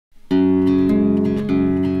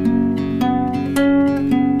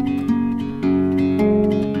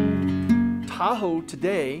Tahoe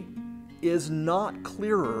today is not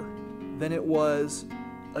clearer than it was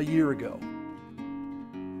a year ago.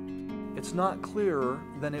 It's not clearer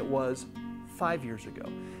than it was 5 years ago.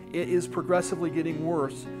 It is progressively getting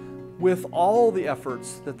worse with all the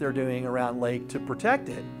efforts that they're doing around lake to protect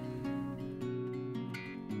it.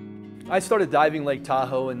 I started diving Lake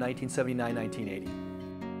Tahoe in 1979,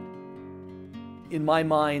 1980. In my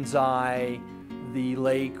mind's eye, the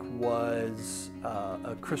lake was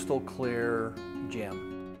a crystal clear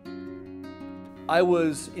gem. I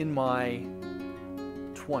was in my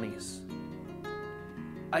 20s.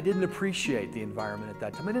 I didn't appreciate the environment at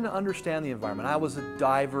that time. I didn't understand the environment. I was a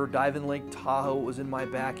diver, diving Lake Tahoe. It was in my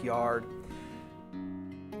backyard.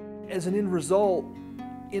 As an end result,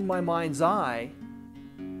 in my mind's eye,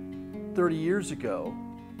 30 years ago,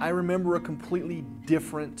 I remember a completely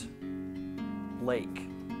different lake.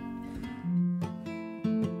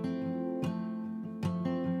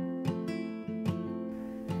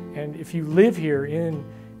 And if you live here in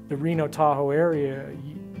the Reno-Tahoe area,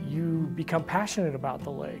 you become passionate about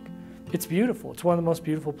the lake. It's beautiful. It's one of the most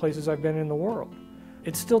beautiful places I've been in the world.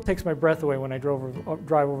 It still takes my breath away when I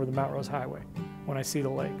drive over the Mount Rose Highway, when I see the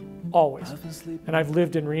lake, always. And I've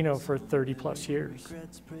lived in Reno for 30+ years.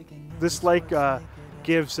 This lake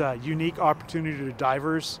gives a unique opportunity to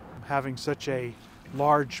divers, having such a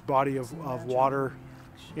large body of water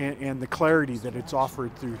and the clarity that it's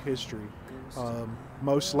offered through history.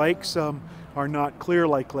 Most lakes are not clear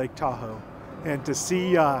like Lake Tahoe. And to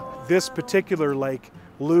see this particular lake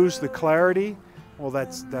lose the clarity, well,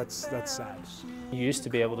 that's sad. You used to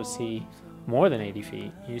be able to see more than 80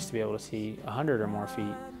 feet. You used to be able to see 100 or more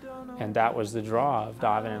feet. And that was the draw of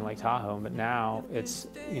diving in Lake Tahoe. But now it's,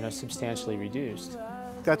 substantially reduced.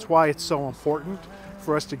 That's why it's so important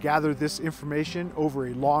for us to gather this information over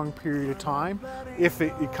a long period of time. If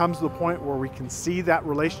it comes to the point where we can see that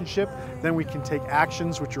relationship, then we can take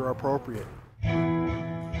actions which are appropriate.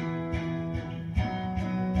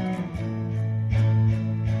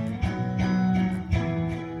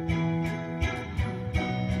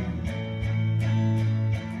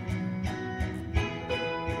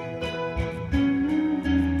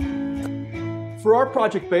 For our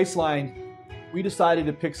project baseline, we decided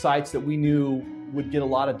to pick sites that we knew would get a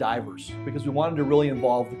lot of divers because we wanted to really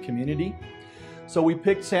involve the community. So we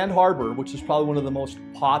picked Sand Harbor, which is probably one of the most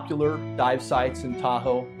popular dive sites in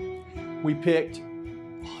Tahoe. We picked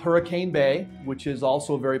Hurricane Bay, which is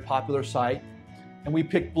also a very popular site. And we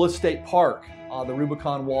picked Bliss State Park, the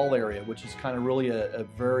Rubicon Wall area, which is kind of really a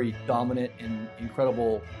very dominant and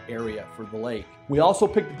incredible area for the lake. We also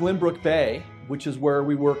picked Glenbrook Bay, which is where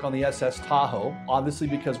we work on the SS Tahoe, obviously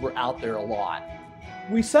because we're out there a lot.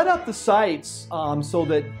 We set up the sites so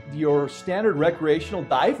that your standard recreational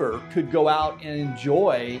diver could go out and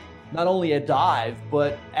enjoy not only a dive,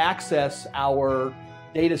 but access our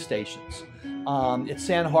data stations. At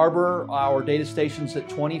Sand Harbor, our data station's at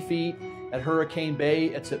 20 feet. At Hurricane Bay,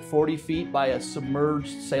 it's at 40 feet by a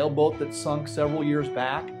submerged sailboat that sunk several years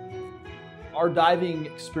back. Our diving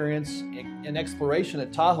experience and exploration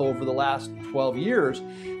at Tahoe over the last 12 years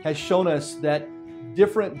has shown us that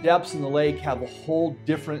different depths in the lake have a whole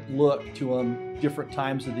different look to them different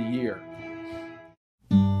times of the year.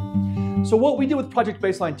 So what we did with Project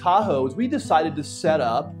Baseline Tahoe is we decided to set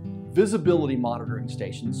up visibility monitoring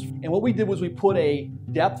stations. And what we did was we put a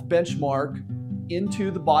depth benchmark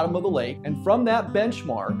into the bottom of the lake, and from that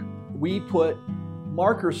benchmark we put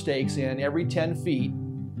marker stakes in every 10 feet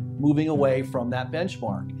moving away from that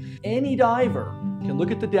benchmark. Any diver can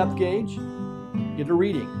look at the depth gauge, get a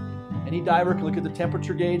reading. Any diver can look at the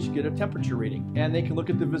temperature gauge, get a temperature reading, and they can look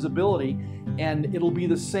at the visibility, and it'll be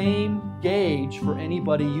the same gauge for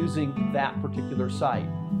anybody using that particular site.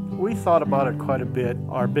 We thought about it quite a bit.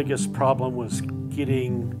 Our biggest problem was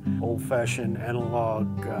getting old-fashioned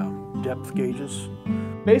analog depth gauges.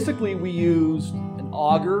 Basically, we used an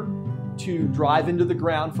auger to drive into the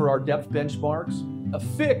ground for our depth benchmarks.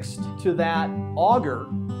 Affixed to that auger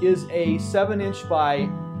is a 7-inch by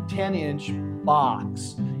 10-inch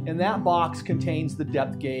box, and that box contains the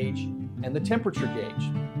depth gauge and the temperature gauge,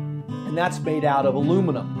 and that's made out of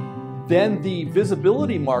aluminum. Then the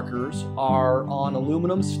visibility markers are on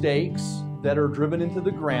aluminum stakes that are driven into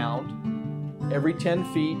the ground every 10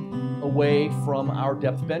 feet away from our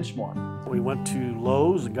depth benchmark. We went to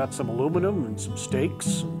Lowe's and got some aluminum and some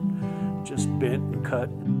stakes, and just bent and cut.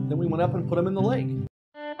 Then we went up and put them in the lake.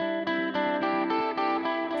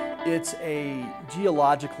 It's a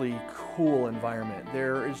geologically cool environment.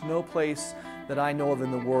 There is no place that I know of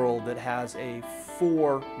in the world that has a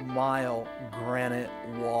 4-mile granite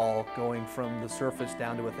wall going from the surface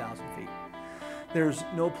down to 1,000 feet. There's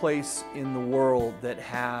no place in the world that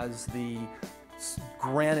has the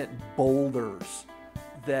granite boulders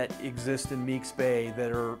that exist in Meeks Bay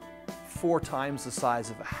that are 4 times the size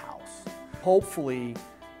of a house. Hopefully,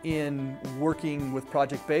 in working with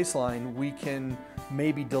Project Baseline, we can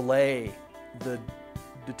maybe delay the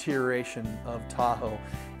deterioration of Tahoe,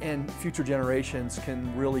 and future generations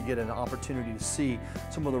can really get an opportunity to see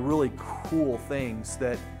some of the really cool things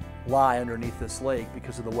that lie underneath this lake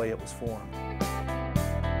because of the way it was formed.